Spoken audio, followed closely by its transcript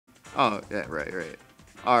Oh, yeah, right.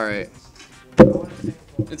 Alright.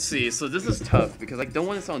 Let's see, so this is tough because I don't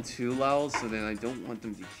want to sound too loud, so then I don't want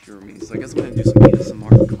them to hear me. So I guess I'm gonna do some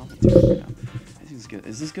ASMR commentary right now. I think it's good.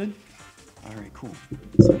 Is this good? Alright, cool.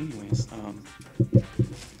 So anyways,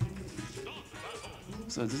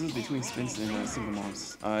 so this is between Spence and Single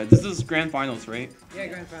Moms. This is grand finals, right? Yeah,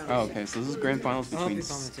 grand finals. Oh, okay, so this is grand finals between.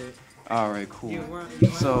 Alright, cool.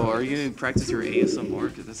 Yeah, So are you gonna practice your ASMR?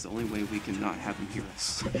 Because that's the only way we can not have them hear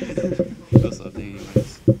us. That's the update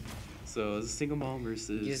anyways. So it's Single Mom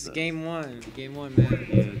versus. Just game one, man.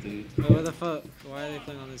 Yeah, dude. Oh, what the fuck? Why are they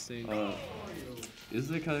playing on this thing?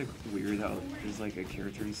 Isn't it kind of weird how there's like a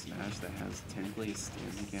character in Smash that has technically a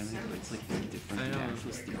stand mechanic, but it's like very different than the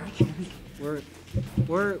actual stand mechanic?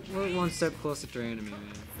 We're one step closer to anime, man.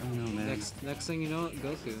 I don't know, man. Next thing you know,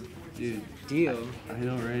 Goku. Dude. Dio. I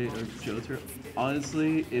know, right? Or Joker.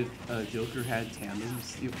 Honestly, if Joker had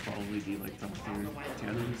tandems, he'd probably be like top tier.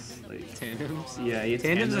 Tandems, like. Tandems? Yeah, he had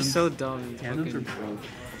tandems are so dumb. Tandems are broke.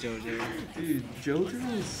 Jojo. Dude, Joker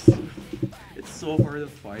is. It's so hard to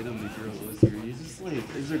fight him if you're a loser. He's just like,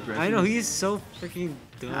 his aggression. I know, he's so freaking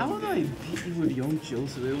dumb. How did I beat you with young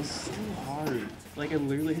Joseph? It was so hard. Like, I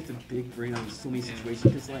literally hit the big brain on so many situations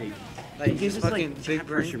because, like you can just, like, jab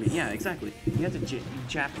pressure me. Yeah, exactly. You have to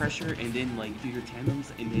jab pressure and then, like, do your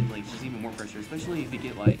tandems and then, like, just even more pressure. Especially if you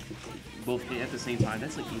get, like, both hit at the same time.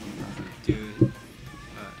 That's, like, even rougher. Dude.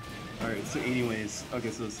 Alright, so anyways. Okay,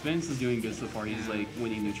 so Spence is doing good so far. He's, like,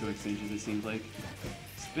 winning neutral exchanges, it seems like.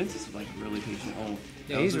 Spence is, like, really patient. Oh,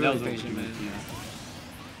 yeah, he's really patient, man.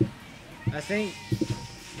 Yeah. I think,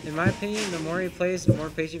 in my opinion, the more he plays, the more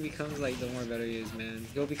patient he becomes, like, the more better he is, man.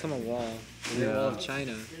 He'll become a wall. The wall of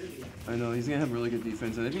China. I know, he's gonna have really good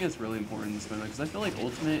defense, and I think that's really important in this meta, because I feel like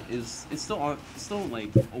Ultimate is, it's still like,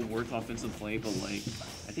 a worth offensive play, but, like,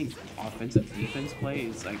 I think offensive defense play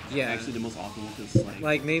is, like, actually the most optimal, because,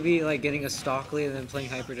 like, maybe, like, getting a stock lead and then playing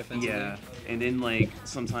hyper defensively. Yeah, and then, like,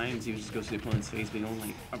 sometimes you just go to the opponent's face, but you don't,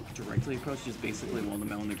 like, directly approach, just basically wall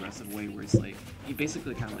them out in an aggressive way, where it's, like, you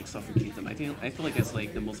basically kind of, like, suffocate them. I feel like that's,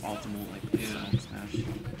 like, the most optimal, like, Smash.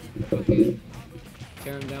 Okay.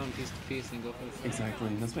 Tear him down piece to piece and go for the fight. Exactly,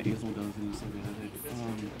 that's what Azel does and he's so good at it.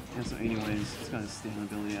 And so anyways, it's got his stand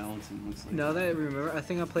ability out and looks like... Now that I remember, I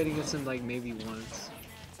think I played against him like maybe once.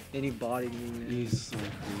 And he bodied me, man. He's so crazy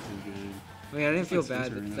good. I mean, I didn't feel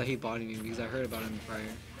bad that he bodied me because I heard about him prior.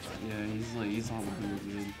 Yeah, he's all really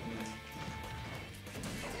good.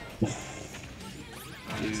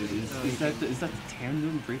 Dude, is that the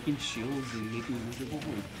tandem breaking shields and making it miserable?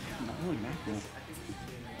 Not really macro.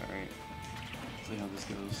 Alright. See how this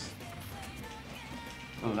goes.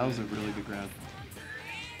 Oh, that was a really good grab.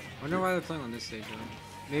 I wonder why they're playing on this stage,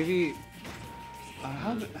 though. Maybe...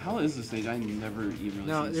 how is this stage? I never even really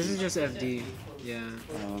No, this is just FD. Yeah.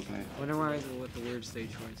 Oh, okay. I wonder why what the weird stage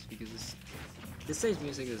was, because this stage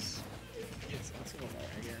music is... It's alright,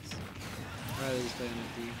 I guess. I'd rather just play on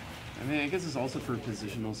FD. I mean, I guess it's also for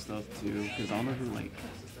positional stuff, too, because I don't know who, like...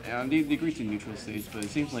 they agree to neutral stage, but it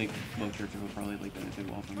seems like both characters will probably, like, benefit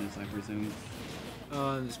well from this, I presume.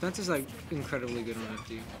 Spencer's, like, incredibly good on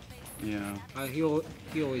FD. Yeah. He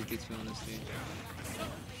always beats me on this stage.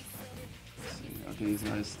 Okay, he's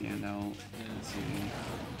got his stand out. Yeah. Let's see.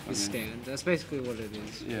 His stand. That's basically what it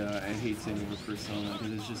is. Yeah, I hate saying the word persona,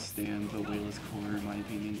 because it's just stand, but way less cooler, in my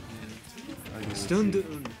opinion. Yeah. Okay, Stand.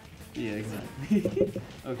 Yeah, exactly.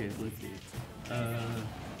 Okay, let's see.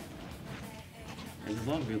 There's a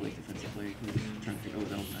lot of good, like, defensive play. I'm trying to figure. Oh,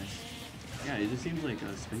 that was nice. Yeah, it just seems like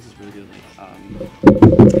Spence is really good, like,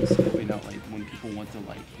 scoping out, like, when people want to,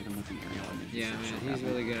 like, hit him with an aerial. Yeah, man, he's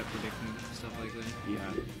really good at predicting stuff like that.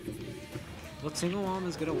 Yeah. What Single Mom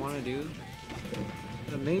is gonna want to do?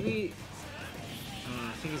 Maybe.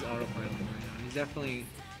 I think he's autopiloting right now. He's definitely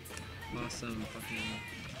lost some fucking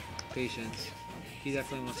patience. He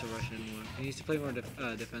definitely wants to rush in more. He needs to play more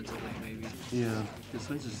defensively, maybe. Yeah, because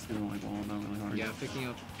Spence is just gonna like wall him out really hard. Yeah,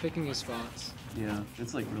 picking his spots. Yeah,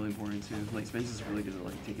 it's like really important too. Like Spence is really good at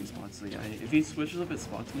like taking spots. So yeah, if he switches up his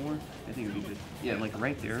spots more, I think it'd be good. Yeah, like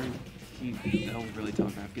right there, that'll really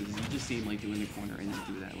telegraph because you just see him like doing the corner and then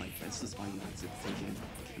do that. Like that's the spot he likes to take in.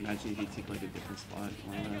 Imagine if he take like a different spot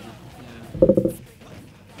or whatever.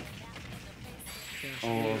 Yeah.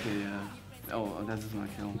 Oh, okay, yeah. Oh, that does not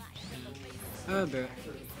kill. Bet.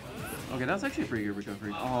 Okay, that's actually a pretty good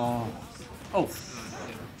recovery. Oh. Oh.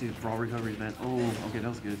 Yeah. Dude, raw recoveries, man. Oh, okay, that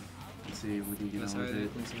was good. Let's see if we can get on with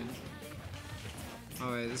it.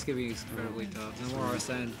 Alright, this is gonna be incredibly tough. No more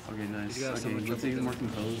Arsene. Okay, nice. Okay, let's take more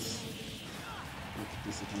compose.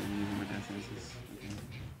 Discipline using my dash aces. Okay.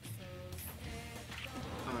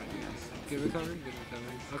 Alright, good recovery, good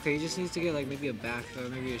recovery. Okay, he just needs to get like maybe a back throw,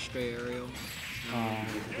 maybe a straight aerial.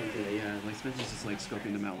 Yeah, like Spencer's just like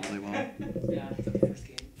scoping them out really well. Yeah, that's first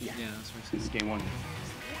game. Yeah, that's first game. It's game 1.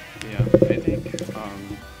 Yeah, I think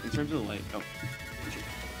in terms of like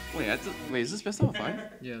wait, is this best out of 5?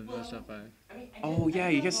 Yeah, best out of 5. Oh yeah,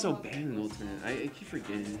 you guys still ban ultimate. I keep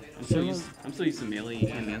forgetting. I'm so used to melee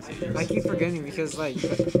and man saviors. I keep forgetting because like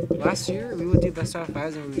last year we would do best out of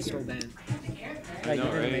 5s and we would still ban. I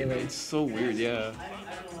know, right? It's so weird, yeah.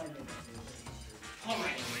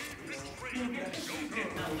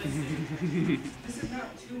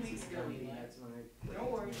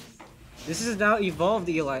 This is now evolved,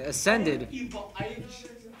 Eli. Ascended. I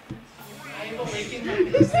was thinking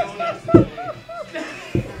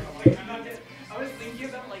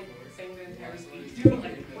about like saying the entire speech. Dude,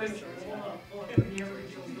 like, wait,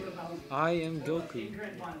 I am Goku.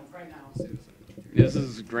 This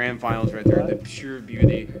is grand finals right there, the pure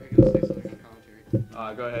beauty.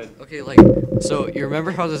 Go ahead. Okay, like, so you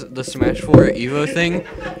remember how the Smash 4 Evo thing?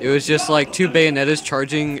 It was just like 2 Bayonettas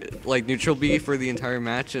charging like neutral B for the entire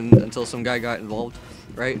match and until some guy got involved,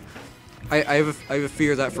 right? I have a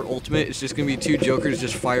fear that for Ultimate it's just gonna be 2 Jokers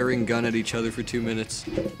just firing gun at each other for 2 minutes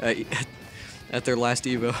at their last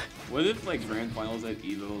Evo. What if like grand finals at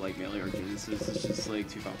Evo, like Melee or Genesis, it's just like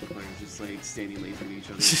 2 Falcon players just like standing lasering each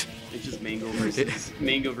other? It's just Mango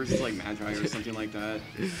versus like Magi or something like that,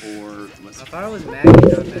 or I thought it was Maggie,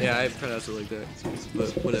 not Maggie. Yeah, I pronounced it like that, but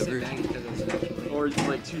whatever. Or just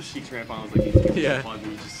like 2 Sheik grand finals like these. Yeah.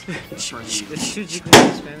 Just charging.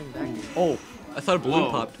 Spamming back. Oh, I thought a balloon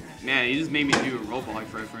popped. Man, you just made me do a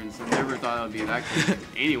Roblox reference. I never thought I would be that good.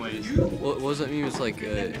 Anyways. What does that mean? It's like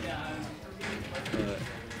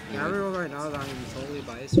Everyone right now is I'm totally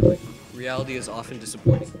biased. Like, reality is often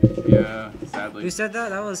disappointing. Yeah, sadly. Who said that?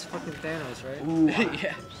 That was fucking Thanos, right? Ooh,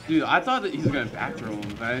 Yeah. Dude, I thought that he was gonna back throw him,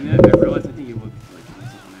 but I realized I think he looked like he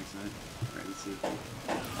was on accident. Alright, let's see.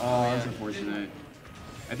 Oh, that's unfortunate.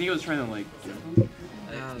 I think he was trying to like get him.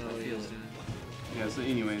 I don't know what he was doing. Yeah, so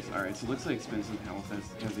anyways, alright, so it looks like Spencer House has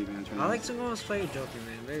the advantage. I like to almost play Joker,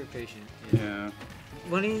 man. Very patient. Yeah.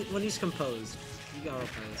 When he's composed, you got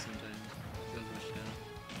autopilot sometimes. Doesn't much down.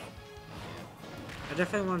 I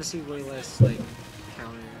definitely want to see way less like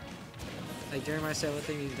counter. Like during my 7th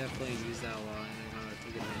thing, he definitely used that a lot, and I know how to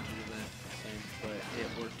take advantage of that. But it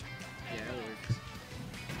worked. Yeah, it works.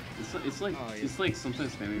 It's like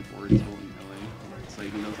sometimes spamming forward is in melee. It's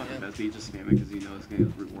like, you know, it's not the best, but you just spam it because you know it's going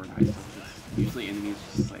to reward high stuff. Usually enemies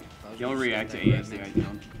just like, they don't react to ASDI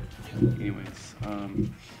down. Anyways,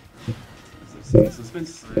 let's see. So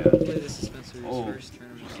Spence, yeah. Play this is Spencer's first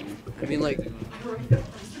tournament.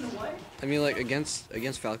 I mean like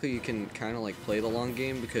against Falco you can kind of like play the long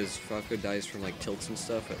game because Falco dies from like tilts and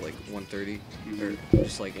stuff at like 130 or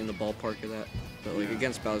just like in the ballpark of that. But like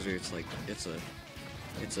against Bowser it's like it's a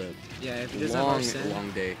yeah, if he long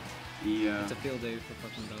day. Yeah. It's a field day for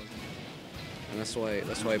fucking Bowser. And that's why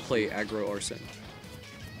I play aggro Arsene.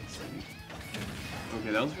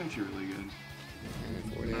 Okay, that was actually really good.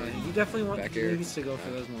 You definitely needs to go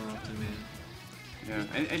for those more often, man. Yeah,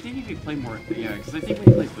 I think if you play more, yeah, because I think when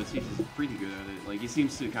he plays Bleustephyer, he's pretty good at it. Like, he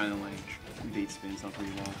seems to kind of like bait spin stuff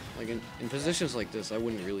pretty well. Like in positions like this, I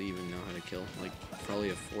wouldn't really even know how to kill. Like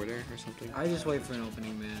probably a forwarder or something. I just wait for an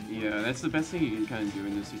opening, man. Yeah, that's the best thing you can kind of do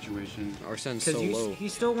in this situation. Arsene's so low. He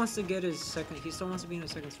still wants to get his second. He still wants to be in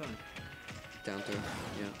his second spot. Down throw,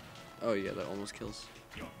 yeah. Oh yeah, that almost kills.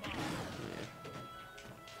 Oh,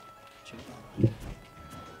 yeah.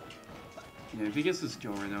 Yeah, if he gets this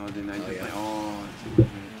kill right now, then I just like,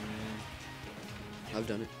 I've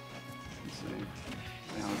done it. Let's see.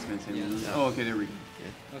 Now it's gonna take oh, okay, there we go.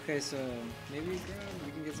 Yeah. Okay, so maybe we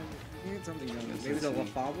can get something going. Maybe the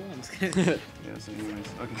Lafable? I'm just kidding. Yeah, so anyways,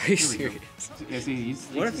 okay. Are you serious? Yeah, see,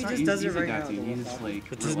 what if he just does it right now? He just like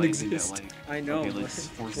realizing that like I know. Okay, like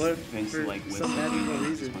force Vince to like whip some magical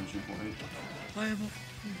reason. punching for it. I am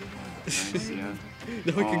Nice, yeah.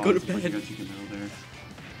 No, I can go to bed. You got chicken middle there.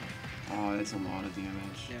 Oh, that's a lot of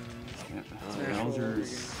damage. Yeah,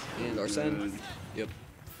 Bowser's and Arsene. Yep.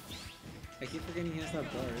 I keep forgetting he has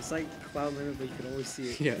that bar. It's like Cloud Limit, but you can always see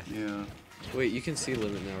it. Yeah. Yeah. Wait, you can see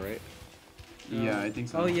limit now, right? Yeah, I think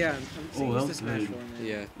so. Oh yeah, I'm seeing that the Smash for man.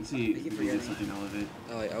 Yeah. Let's see if we get something out of it.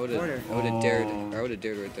 Oh, I would have dared. I would have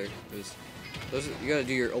dared right there. You gotta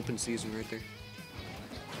do your open season right there.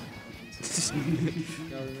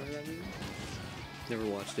 Y'all remember that movie? Never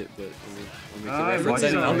watched it, but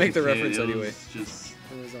I'll make the reference anyway. It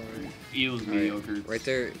was alright. It was mediocre. Right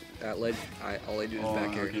there at ledge, all I do is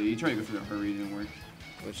back air. Okay, you try to go through the hurry, it didn't work.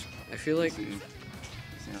 Which I feel like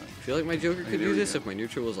my Joker could do this if my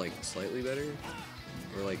neutral was like slightly better,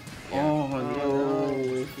 or like. Yeah. Oh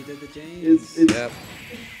no! He did the James. Yep.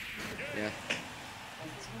 Yeah.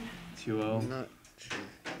 2-0. Not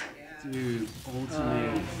sure. Dude,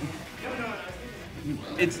 ultimate.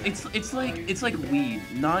 It's like weed.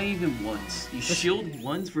 Not even once. You shield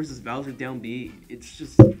once versus Bowser down B. It's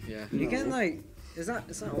just. Yeah. You can like, it's not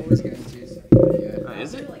always guarantees. Yeah.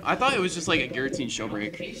 Is it? I thought it was just like a guaranteed show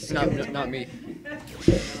break. Not me.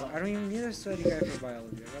 I don't even need a study guide for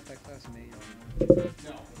biology. I got that class in May.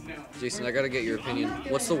 Jason, I gotta get your opinion.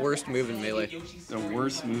 What's the worst move in Melee? The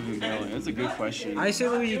worst move in Melee. That's a good question. I say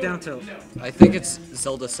Luigi down tilt. I think it's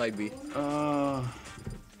Zelda side B.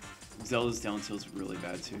 Zelda's down tilt's really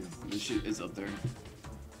bad too. This shit is up there.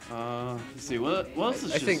 Let's see what else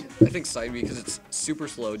is I think side B because it's super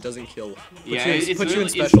slow, doesn't kill. It's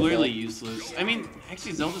literally useless. I mean,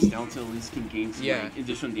 actually Zelda's down tilt at least can gain some like,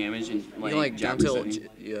 additional damage and like down tilt,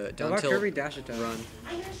 down tilt Kirby dash attack? run.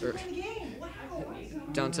 Or,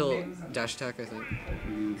 down tilt dash attack, I think.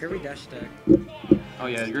 Kirby dash attack. Oh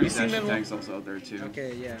yeah, Kirby dash attack's also out there too.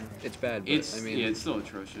 Okay, yeah. It's bad, but It's I mean, yeah, it's still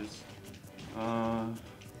atrocious.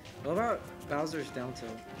 What about Bowser's down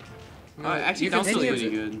tilt? Actually, you can down still tilt's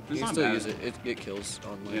use pretty it. good. You It's can not still bad. use it. It kills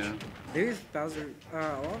on ledge. Yeah. Maybe if Bowser, a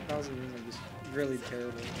lot of Bowser moves are just really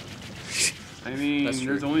terrible. I mean, That's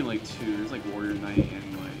there's true. only like two. There's like Warrior Knight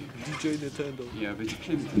and like. DJ Nintendo. Yeah, but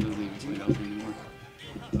Nintendo doesn't even play Bowser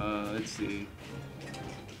anymore. Let's see.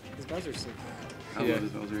 Because Bowser's sick. I love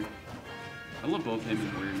this Bowser. I love both him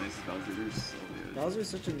and Warrior Knight's Bowser. They're so good. Bowser's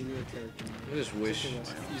such a neat character. I just wish.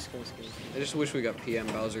 East Coast character. I just wish we got PM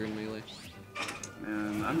Bowser in Melee.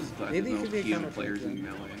 Man, I'm just glad Maybe it there's could no be a PM counter players character. in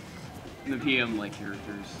Melee. And the PM like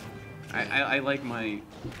characters. I like my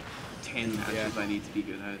 10 matches I need to be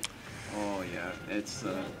good at. Oh yeah, it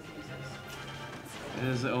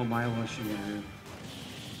is my Shimmeru.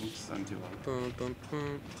 Oops, I'm too loud. Bum, bum,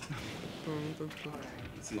 bum. Bum, bum, bum.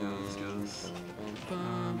 Let's see how this goes. Bum,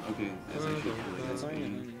 bum. Okay, that's actually really That's good. not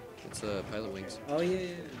even- It's Pilot Wings. Oh yeah,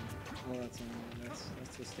 yeah. Oh, that's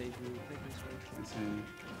the stage move. Let's see.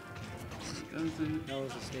 Does it? That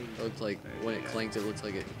was a stage. It looked like when it clanked, it looked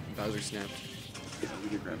like it Bowser snapped. Yeah, we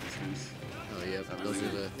could grab this piece. Oh yeah, that those really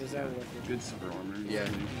are the Was that what? Good super armor. Yeah.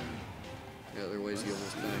 other ways you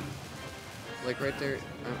almost die. Like right there,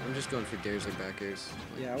 I'm just going for dares or back airs.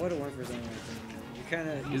 Like, Yeah, I would have went for something like that. You kind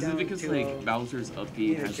of. Is it because like Bowser's up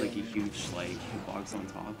B has like a huge like hitbox on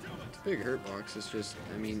top? it's a big hurt box. It's just,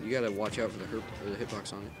 I mean, you gotta watch out for the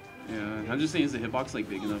hitbox on it. Yeah, I'm just saying, is the hitbox like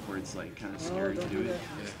big enough where it's like kind of scary to don't do do it?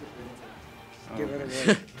 that. Oh. Get rid of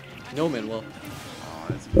it. No, Manuel. Oh,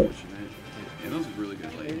 that's unfortunate. Yeah, that was really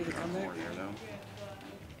good like Maybe the comeback? four there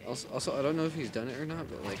though. Also, I don't know if he's done it or not,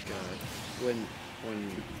 but like when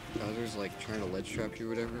Bowser's like trying to ledge trap you or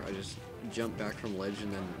whatever, I just jump back from ledge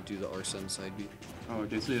and then do the Arsene side B. Oh,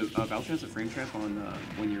 okay. So Bowser has a frame trap on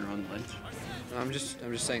when you're on ledge. I'm just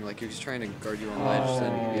saying, like, if he's trying to guard you on ledge,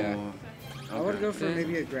 then yeah. I would go for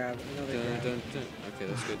maybe a grab. Another Dun, grab. dun, dun. Okay,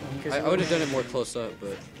 that's good. 'Cause I would have done it more close up,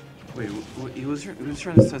 but Wait, he was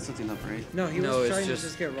trying to set something up, right? No, he was no, trying it's to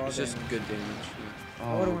just get raw it's just damage. good damage. Yeah.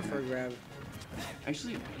 I would have went for a grab.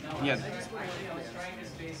 Actually, yeah.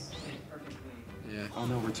 Yeah. Oh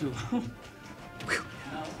no, we're too low.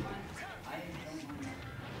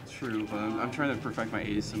 True, but I'm trying to perfect my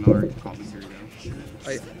ASMR commentary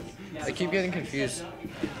now. I keep getting confused.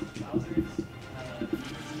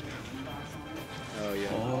 Oh yeah.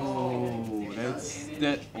 Oh,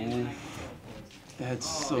 that's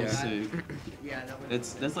so Yeah. sick.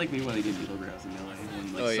 That's like me when I get needle grabs in melee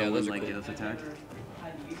when like Oh, yeah, someone those are like cool. gets attacked.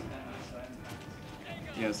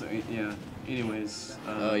 Yeah. So yeah. Anyways.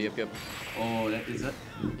 Yep. Oh, that is that.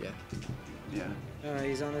 Yeah. Yeah.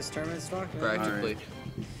 He's on this tournament stock. man. Practically.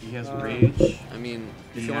 He has rage. I mean,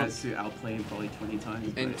 if He you want, has to outplay him probably 20 times.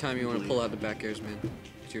 but anytime you want to really- pull out the back airs, man,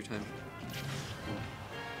 it's your time.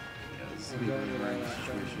 Yeah, this is I'm gonna going be a to rare that last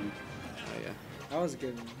situation. Oh yeah. That was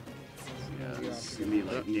good. Yeah, this is gonna be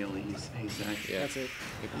like nailing his haystack. Yeah. That's it.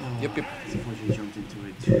 Yep. Unfortunately, he jumped into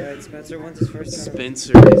it. Alright, Spencer wins his first tournament.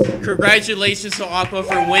 Spencer. Congratulations to Aqua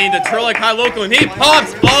for winning the Turlock High Local, and he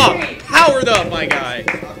pops off! Powered up, my guy!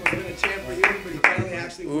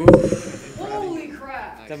 Holy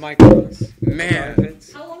crap! The microphones. Man.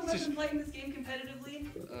 Carpets. How long have I been playing this game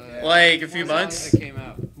competitively? Like a few months? It came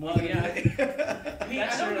out. Oh, yeah.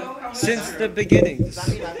 I don't know how much. Since the beginning. Does that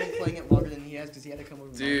mean I've been playing it longer than he has? Because he had to come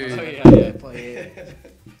over. Dude. My Oh, house yeah. to play it.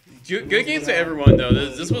 Good games to everyone, though.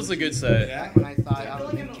 This was a good set. Back when I thought I I feel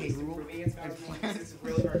was like in I'm K at least Rule for me, it's and not plans.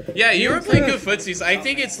 really hard. Yeah, you were playing good footsies. I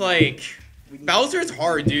think it's like... Bowser's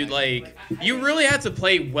hard, dude. Like, you really had to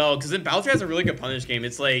play well, because then Bowser has a really good punish game.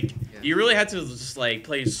 It's like, you really had to just, like,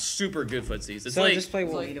 play super good footsies. It's So like... just play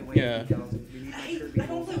one. Yeah. I don't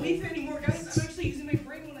play Wii Fit anymore, guys. I'm actually using my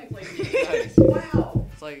brain when I play. Wow.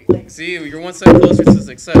 It's like See, you're one step closer to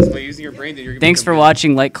success by using your brain. Then you're. Thanks for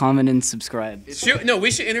watching. Like, comment, and subscribe. No,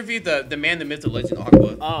 we should interview the man, the myth, the legend,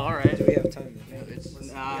 Aqua. Oh, all right. Do we have time?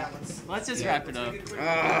 Let's just wrap it up.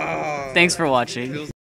 Ah. Thanks for watching.